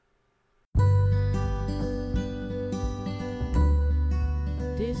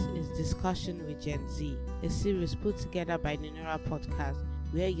Discussion with Gen Z, a series put together by Nunura Podcast,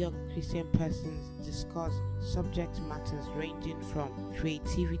 where young Christian persons discuss subject matters ranging from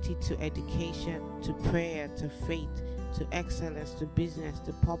creativity to education, to prayer, to faith, to excellence, to business,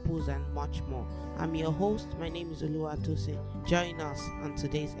 to purpose, and much more. I'm your host. My name is Oluwatose. Join us on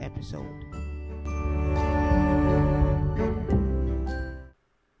today's episode.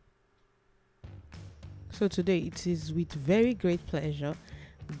 So today it is with very great pleasure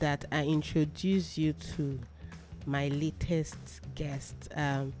that I introduce you to my latest guest.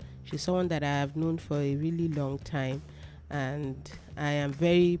 She's someone that I have known for a really long time, and I am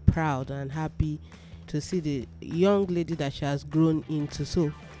very proud and happy to see the young lady that she has grown into.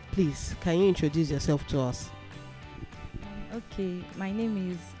 So please, can you introduce yourself to us? Okay, my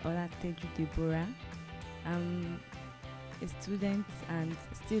name is Olateju Deborah. I'm a student and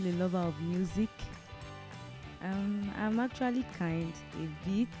still a lover of music. I'm actually kind a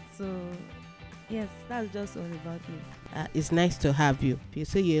bit, so yes, that's just all about me. It's nice to have you. You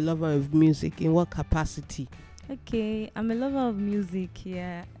say you're a lover of music. In what capacity? Okay, I'm a lover of music,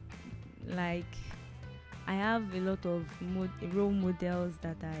 yeah. Like, I have a lot of role models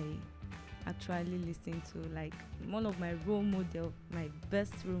that I actually listen to. Like, one of my my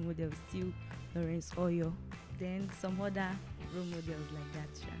best role models, still Lawrence Oyor. Then some other role models like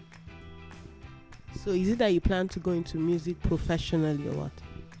that, yeah. So is it that you plan to go into music professionally or what?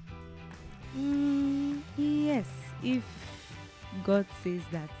 Yes, if God says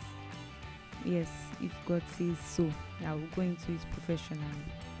that. Yes, if God says so, I will go into it professionally.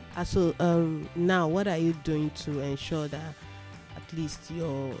 So now what are you doing to ensure that at least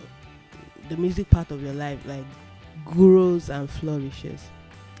the music part of your life like grows and flourishes?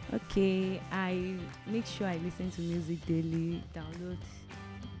 Okay, I make sure I listen to music daily, download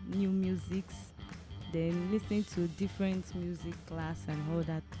new musics, then listen to different music class and all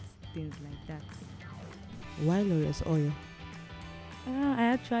that things like that. Why Lawrence Oyor? I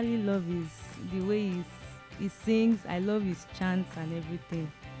actually love the way he sings. I love his chants and everything.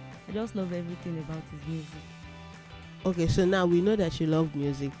 I just love everything about his music. Okay, so now we know that you love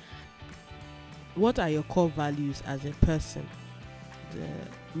music. What are your core values as a person?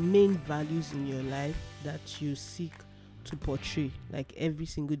 The main values in your life that you seek to portray like every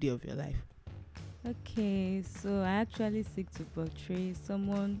single day of your life? Okay, so I actually seek to portray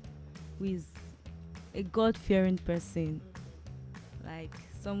someone who is a God-fearing person, like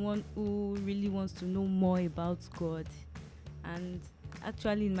someone who really wants to know more about God. And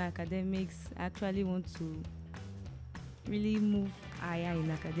actually in my academics, I actually want to really move higher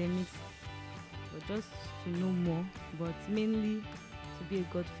in academics, but just to know more, but mainly to be a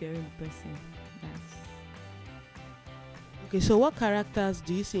God-fearing person. That's Okay, so what characters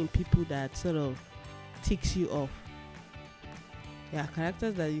do you see in people that sort of ticks you off? Yeah,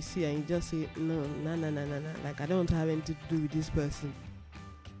 characters that you see and you just say, no. Like, I don't want to have anything to do with this person.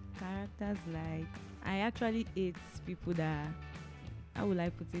 characters like, I actually hate people that, how will I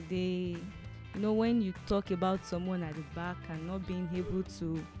put it, when you talk about someone at the back and not being able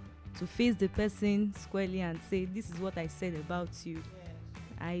to face the person squarely and say, this is what I said about you. Yes.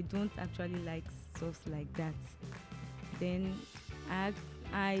 I don't actually like stuff like that. Then I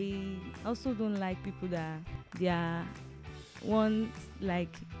also don't like people that they are one leg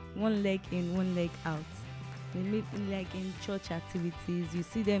in, one leg out. They make, like in church activities, you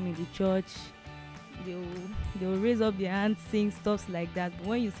see them in the church, they'll raise up their hands, sing stuff like that. But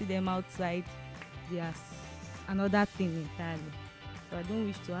when you see them outside, they are another thing entirely. So I don't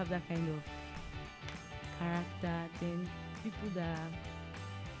wish to have that kind of character. Then people that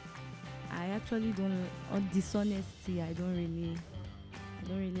I actually don't, or dishonesty, I don't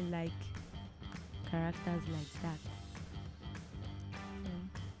really like characters like that.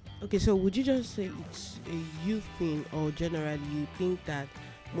 Okay, so would you just say it's a you thing, or generally you think that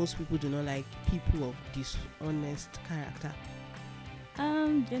most people do not like people of dishonest character?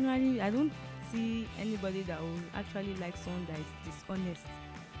 Generally, I don't see anybody that will actually like someone that is dishonest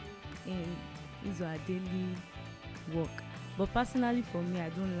in his or her daily work. But personally, for me, I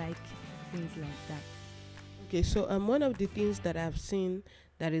don't like things like that. Okay, so one of the things that I've seen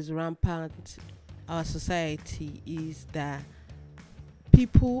that is rampant in our society is that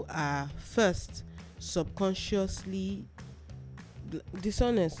people are first subconsciously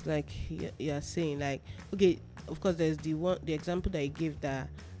dishonest, like you are saying. Like, okay, of course there's the example that you gave that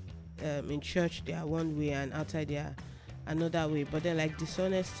in church they are one way and outside they are another way, but then like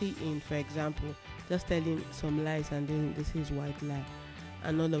dishonesty in, for example, just telling some lies and then this is white lie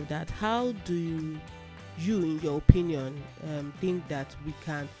and all of that. How do you in your opinion think that we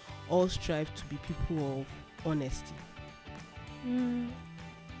can all strive to be people of honesty?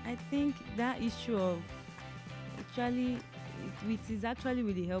 I think that issue of actually it is actually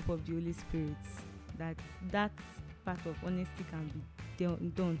with the help of the Holy Spirit that that part of honesty can be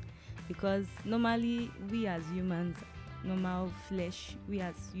done, because normally we as humans, normal flesh, we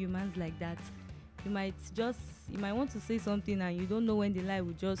as humans like that, you might just you might want to say something and you don't know when the lie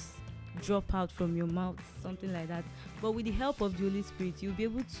will just drop out from your mouth, something like that. But with the help of the Holy Spirit, you'll be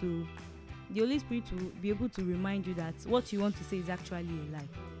able to the Holy Spirit will be able to remind you that what you want to say is actually a lie,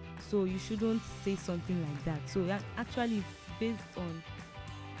 so you shouldn't say something like that. So actually it's based on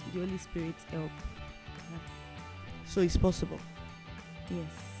the Holy Spirit's help. So it's possible.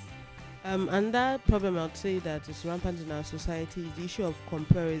 Yes. Another problem I would say that is rampant in our society is the issue of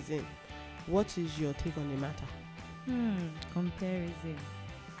comparison. What is your take on the matter? Comparison.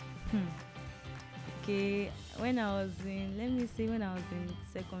 Okay, let me say, when I was in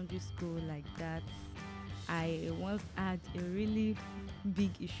secondary school like that, I once had a really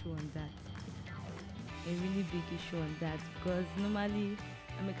big issue on that. A really big issue on that, because normally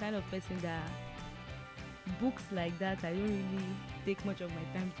I'm a kind of person that books like that, I don't really take much of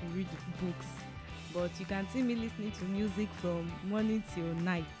my time to read books. But you can see me listening to music from morning till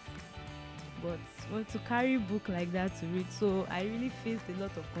night. But to carry book like that to read, so I really faced a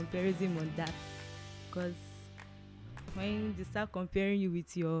lot of comparison on that, because when they start comparing you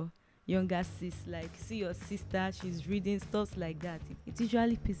with your younger sis, like see your sister, she's reading stuff like that, it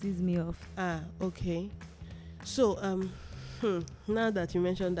usually pisses me off. Okay. So now that you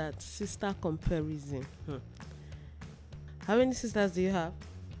mentioned that sister comparison, how many sisters do you have?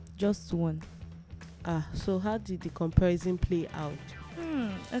 Just one. So how did the comparison play out?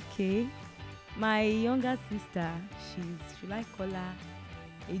 Okay. My younger sister, should I call her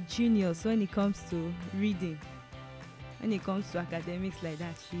a genius when it comes to reading? When it comes to academics like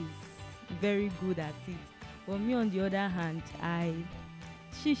that, she's very good at it. But me, on the other hand,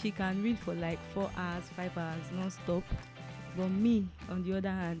 she can read for like 4 hours, 5 hours non-stop. But me, on the other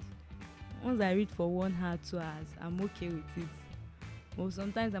hand, once I read for 1 hour, 2 hours, I'm okay with it. Or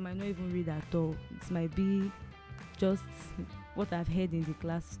sometimes I might not even read at all. It might be just what I've heard in the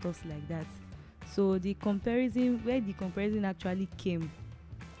class, stuff like that. So where the comparison actually came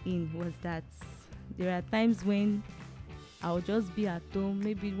in was that there are times when I'll just be at home,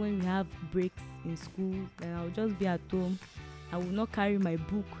 maybe when we have breaks in school, then I'll just be at home. I will not carry my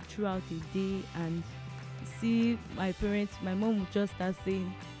book throughout the day, and see my mom will just start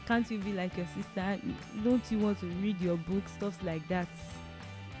saying, can't you be like your sister? Don't you want to read your book? Stuff like that.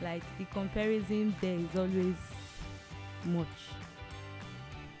 Like, the comparison there is always much.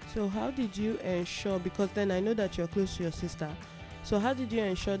 So how did you ensure, because then I know that you're close to your sister, so how did you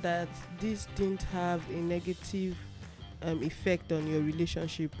ensure that this didn't have a negative effect on your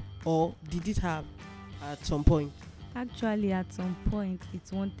relationship, or did it have at some point? Actually, at some point it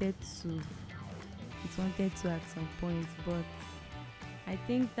wanted to at some point, but I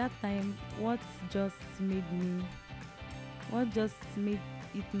think that time what just made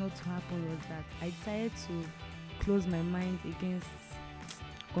it not to happen was that I decided to close my mind against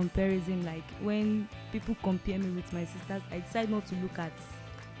comparison. Like, when people compare me with my sisters, I decide not to look at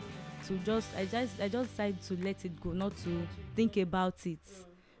I just decide to let it go, not to think about it,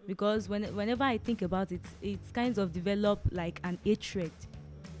 because whenever I think about it, it's kind of develop like an hatred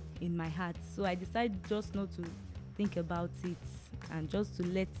in my heart. So I decide just not to think about it and just to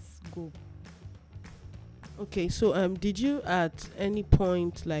let go. Okay, so did you at any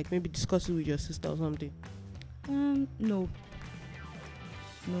point like maybe discuss it with your sister or something? No,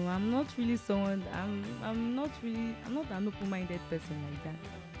 I'm not really someone. I'm not an open-minded person like that.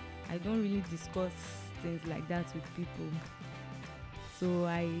 I don't really discuss things like that with people. So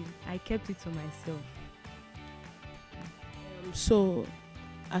I kept it to myself. So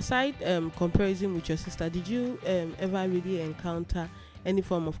aside comparison with your sister, did you ever really encounter any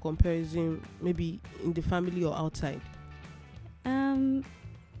form of comparison, maybe in the family or outside?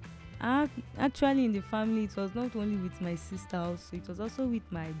 Actually, in the family, it was not only with my sister. Also, it was also with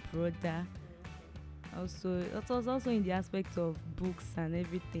my brother. Also, it was also in the aspect of books and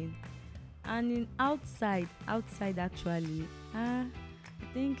everything. And in outside actually, I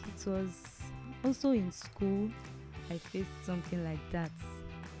think it was also in school. I faced something like that.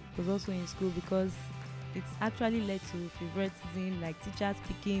 It was also in school, because it's actually led to favoritism, like teachers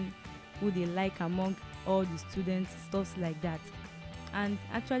picking who they like among all the students, stuff like that. And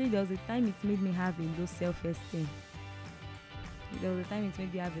actually, there was a time it made me have a low self-esteem. Because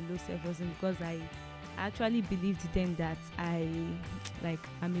I actually believed then that I'm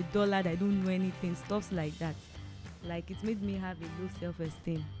a dullard, I don't know anything, stuff like that. Like, it made me have a low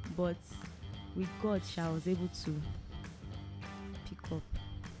self-esteem. But with God, I was able to pick up.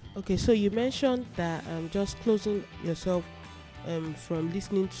 Okay, so you mentioned that just closing yourself from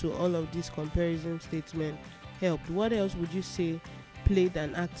listening to all of these comparison statements helped. What else would you say played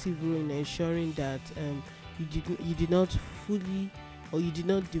an active role in ensuring that you did not fully, or you did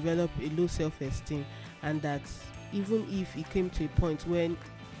not develop a low self-esteem, and that even if it came to a point when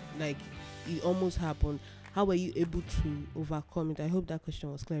like it almost happened, how were you able to overcome it? I hope that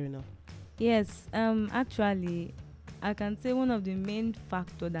question was clear enough. Yes, actually, I can say one of the main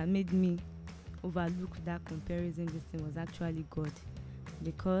factor that made me overlook that comparison this thing was actually God,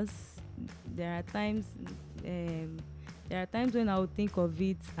 because there are times, um, there are times when I would think of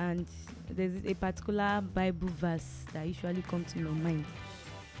it, and there's a particular Bible verse that usually comes to my mind.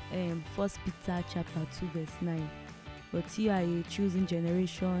 First Peter chapter 2 verse 9. But you are a chosen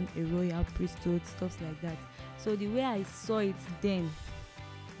generation, a royal priesthood, stuff like that. So the way I saw it then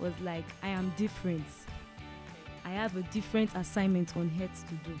was like, I am different. I have a different assignment on earth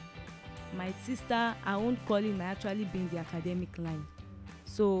to do. My sister, her own calling might actually be in the academic line.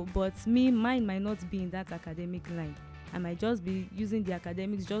 So, but me, mine might not be in that academic line. I might just be using the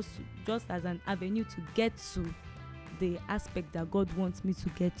academics just as an avenue to get to the aspect that God wants me to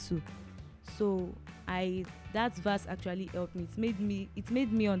get to. So that verse actually helped me. It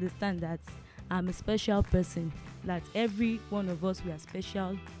made me understand that I'm a special person, that every one of us, we are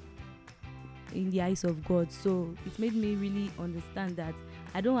special in the eyes of God. So it made me really understand that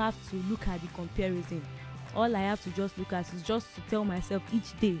I don't have to look at the comparison. All I have to just look at is just to tell myself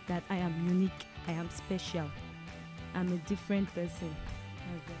each day that I am unique, I am special, I'm a different person.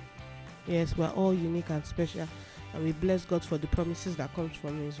 Yes, we're all unique and special, and we bless God for the promises that comes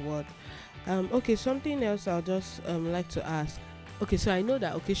from His word. Okay, something else I'll just like to ask. Okay, so I know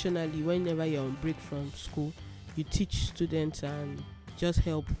that occasionally, whenever you're on break from school, you teach students and just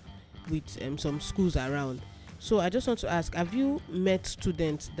help with some schools around. So I just want to ask: have you met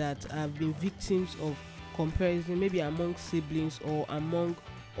students that have been victims of comparison, maybe among siblings or among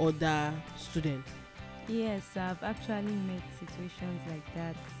other students? Yes, I've actually met situations like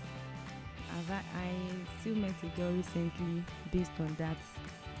that. I still met a girl recently based on that.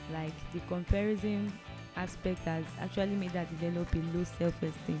 Like, the comparison aspect has actually made her develop a low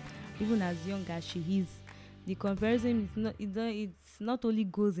self-esteem, even as young as she is. The comparison it's not only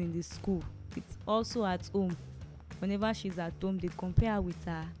goes in the school, it's also at home. Whenever she's at home, they compare her with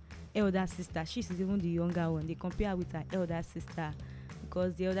her elder sister. She's even the younger one. They compare her with her elder sister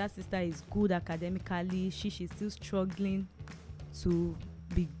because the elder sister is good academically. She's still struggling to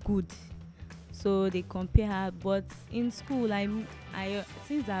be good. So they compare her. But in school, I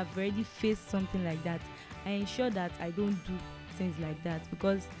since I've already faced something like that, I ensure that I don't do things like that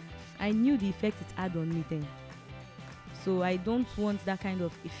because I knew the effect it had on me then. So I don't want that kind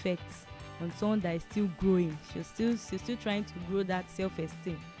of effect on someone that is still growing. She's still trying to grow that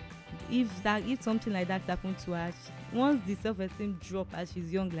self-esteem. If something like that happened to her, once the self-esteem drop as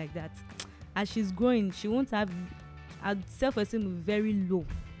she's young like that, as she's growing, she won't have, her self-esteem will be very low.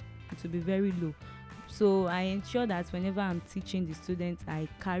 It will be very low. So I ensure that whenever I'm teaching the students, I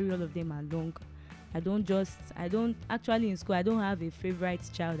carry all of them along. I don't actually in school, I don't have a favorite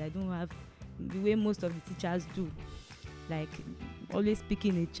child. I don't have the way most of the teachers do, like always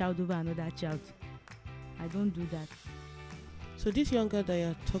picking a child over another child. I don't do that. So this young girl that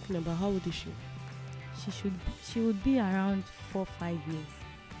you're talking about, how old is she? She would be around 4-5 years.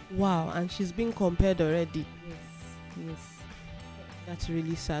 Wow, and she's being compared already. Yes. That's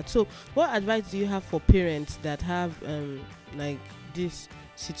really sad. So what advice do you have for parents that have like these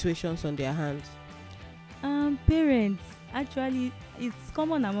situations on their hands? Parents, actually, it's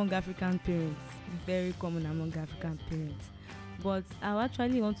common among African parents, very common among African parents. But I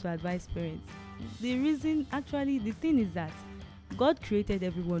actually want to advise parents. The thing is that God created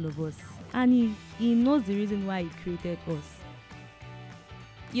every one of us, and He knows the reason why He created us.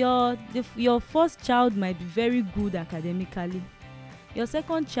 Your first child might be very good academically. Your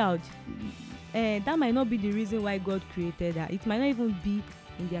second child, that might not be the reason why God created her. It might not even be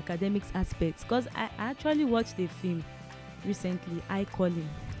in the academics aspects. Because I actually watched a film recently, I Calling.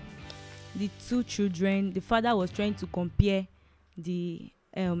 The two children, the father was trying to compare the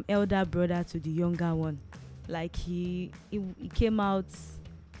elder brother to the younger one. Like he came out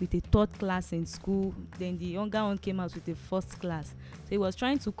with a third class in school, then the younger one came out with a first class. So he was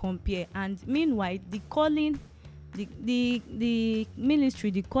trying to compare, and meanwhile the calling, the ministry,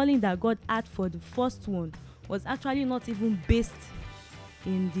 the calling that God had for the first one was actually not even based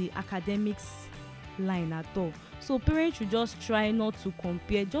in the academics line at all. So parents should just try not to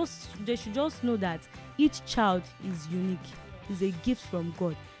compare. They should just know that each child is unique, is a gift from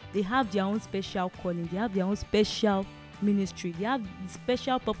God. They have their own special calling, they have their own special ministry. They have the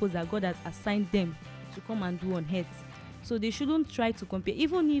special purpose that God has assigned them to come and do on earth. So they shouldn't try to compare.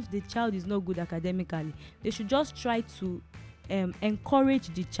 Even if the child is not good academically, they should just try to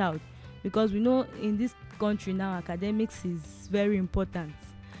encourage the child, because we know in this country now academics is very important.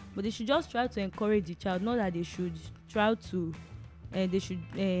 But they should just try to encourage the child, not that they should try to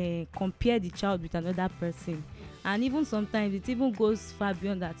compare the child with another person. And even sometimes it even goes far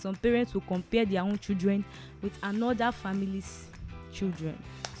beyond that. Some parents will compare their own children with another family's children.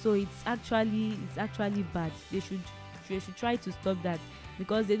 So it's actually bad. They should try to stop that,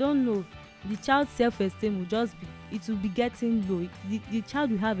 because they don't know, the child's self-esteem will be getting low. The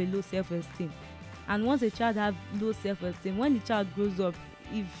child will have a low self-esteem, and once a child have low self-esteem, when the child grows up,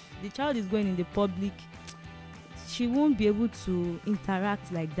 if the child is going in the public, she won't be able to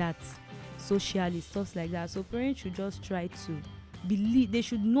interact like that socially, stuff like that. So parents should just try to believe, they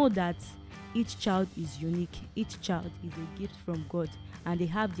should know that each child is unique, each child is a gift from God, and they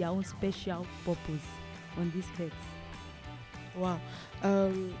have their own special purpose on this earth. Wow.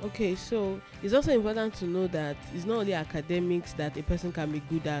 Okay, so it's also important to know that it's not only academics that a person can be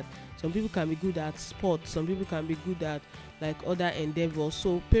good at. Some people can be good at sports, some people can be good at like other endeavors.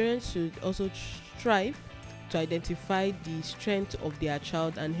 So parents should also strive to identify the strength of their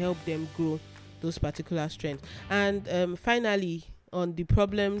child and help them grow those particular strengths. And finally, on the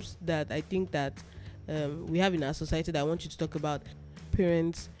problems that I think that we have in our society that I want you to talk about,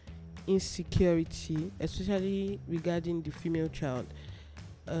 parents insecurity, especially regarding the female child.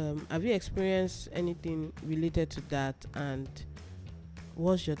 Have you experienced anything related to that, and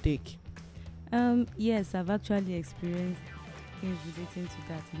what's your take? Yes, I've actually experienced things relating to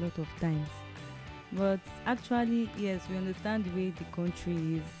that a lot of times. But actually, yes, we understand the way the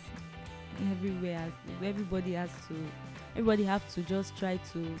country is everywhere. Everybody has to just try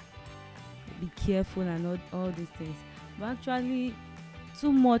to be careful and all these things. But actually,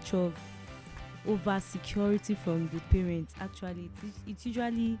 too much of over security from the parents, actually it's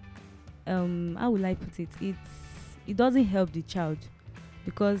usually how will I put it, it doesn't help the child,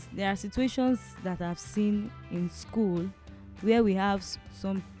 because there are situations that I've seen in school where we have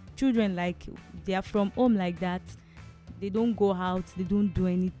some children, like they are from home like that, they don't go out, they don't do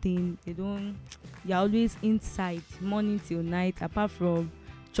anything, they're always inside morning till night, apart from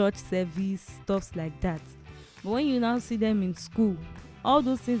church service, stuffs like that. But when you now see them in school, all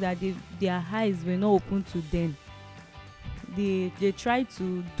those things that their eyes were not open to them, they try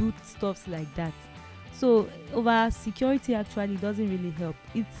to do stuffs like that. So over security actually doesn't really help.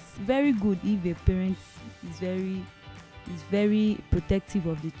 It's very good if a parent is very protective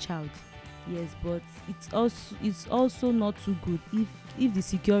of the child, yes, but it's also not too good if the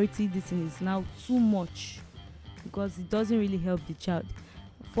security this thing is now too much, because it doesn't really help the child.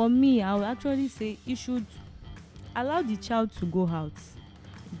 For me, I would actually say you should allow the child to go out,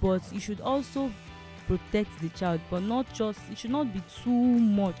 but you should also protect the child, but it should not be too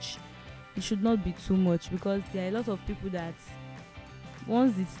much. It should not be too much, because there are a lot of people that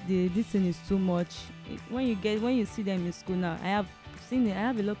once this thing is too much, when you see them in school now, I have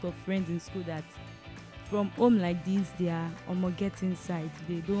a lot of friends in school that from home like this, they are get inside,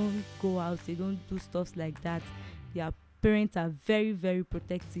 they don't go out, they don't do stuff like that. Their parents are very, very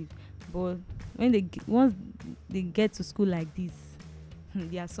protective, but once they get to school like this,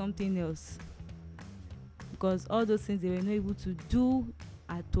 they are something else, because all those things they were not able to do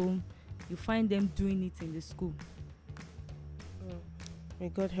at home, you find them doing it in the school. May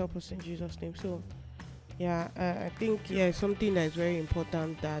God help us in Jesus' name. So yeah, I think something that is very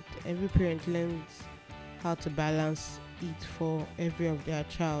important, that every parent learns how to balance it for every of their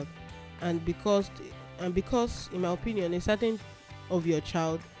child, and because in my opinion, a certain of your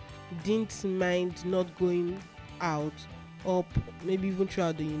child didn't mind not going out, or maybe even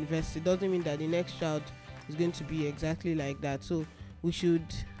throughout the university, doesn't mean that the next child is going to be exactly like that. So we should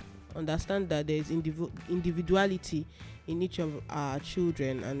understand that there is individuality in each of our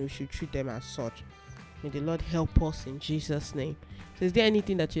children, and we should treat them as such. May the Lord help us in Jesus' name. So is there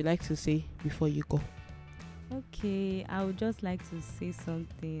anything that you'd like to say before you go? Okay, I would just like to say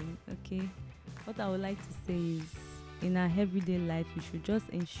something. Okay, what I would like to say is, in our everyday life, we should just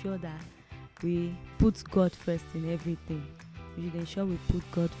ensure that we put God first in everything. We should ensure we put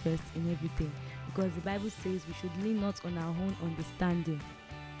God first in everything, because the Bible says we should lean not on our own understanding.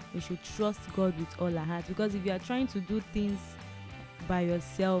 We should trust God with all our heart, because if you are trying to do things by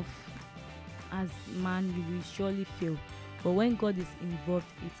yourself as man, you will surely fail. But when God is involved,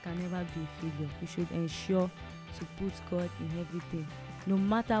 it can never be a failure. We should ensure to put God in everything. No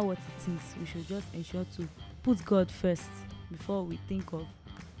matter what it is, we should just ensure to put God first before we think of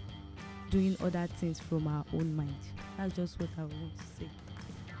doing other things from our own mind. That's just what I want to say.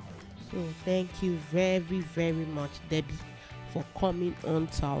 So thank you very, very much, Debbie, for coming on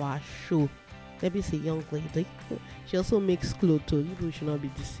to our show. Debbie's a young lady. She also makes clothes, so people should not be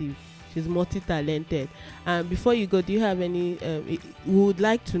deceived. She's multi-talented. And before you go, do you have any? We would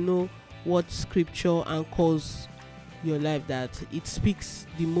like to know what scripture anchors your life, that it speaks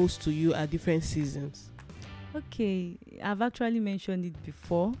the most to you at different seasons. Okay, I've actually mentioned it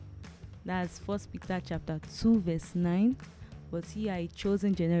before. That's First Peter chapter 2 verse 9. But ye are a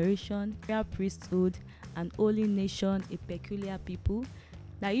chosen generation, royal priesthood, an holy nation, a peculiar people,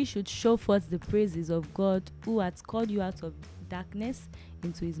 that you should show forth the praises of God, who hath called you out of darkness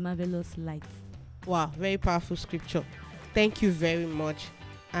into his marvelous light. Wow, very powerful scripture. Thank you very much.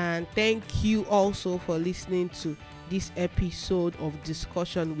 And thank you also for listening to this episode of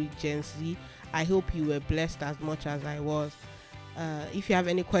Discussion with Gen Z. I hope you were blessed as much as I was. If you have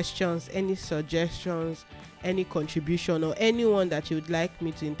any questions, any suggestions, any contribution, or anyone that you would like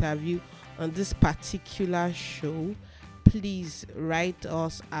me to interview on this particular show, please write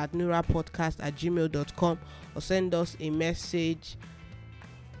us at nurapodcast@gmail.com or send us a message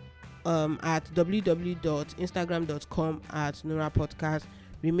at www.instagram.com@nurapodcast.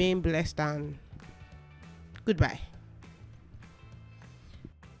 Remain blessed and goodbye.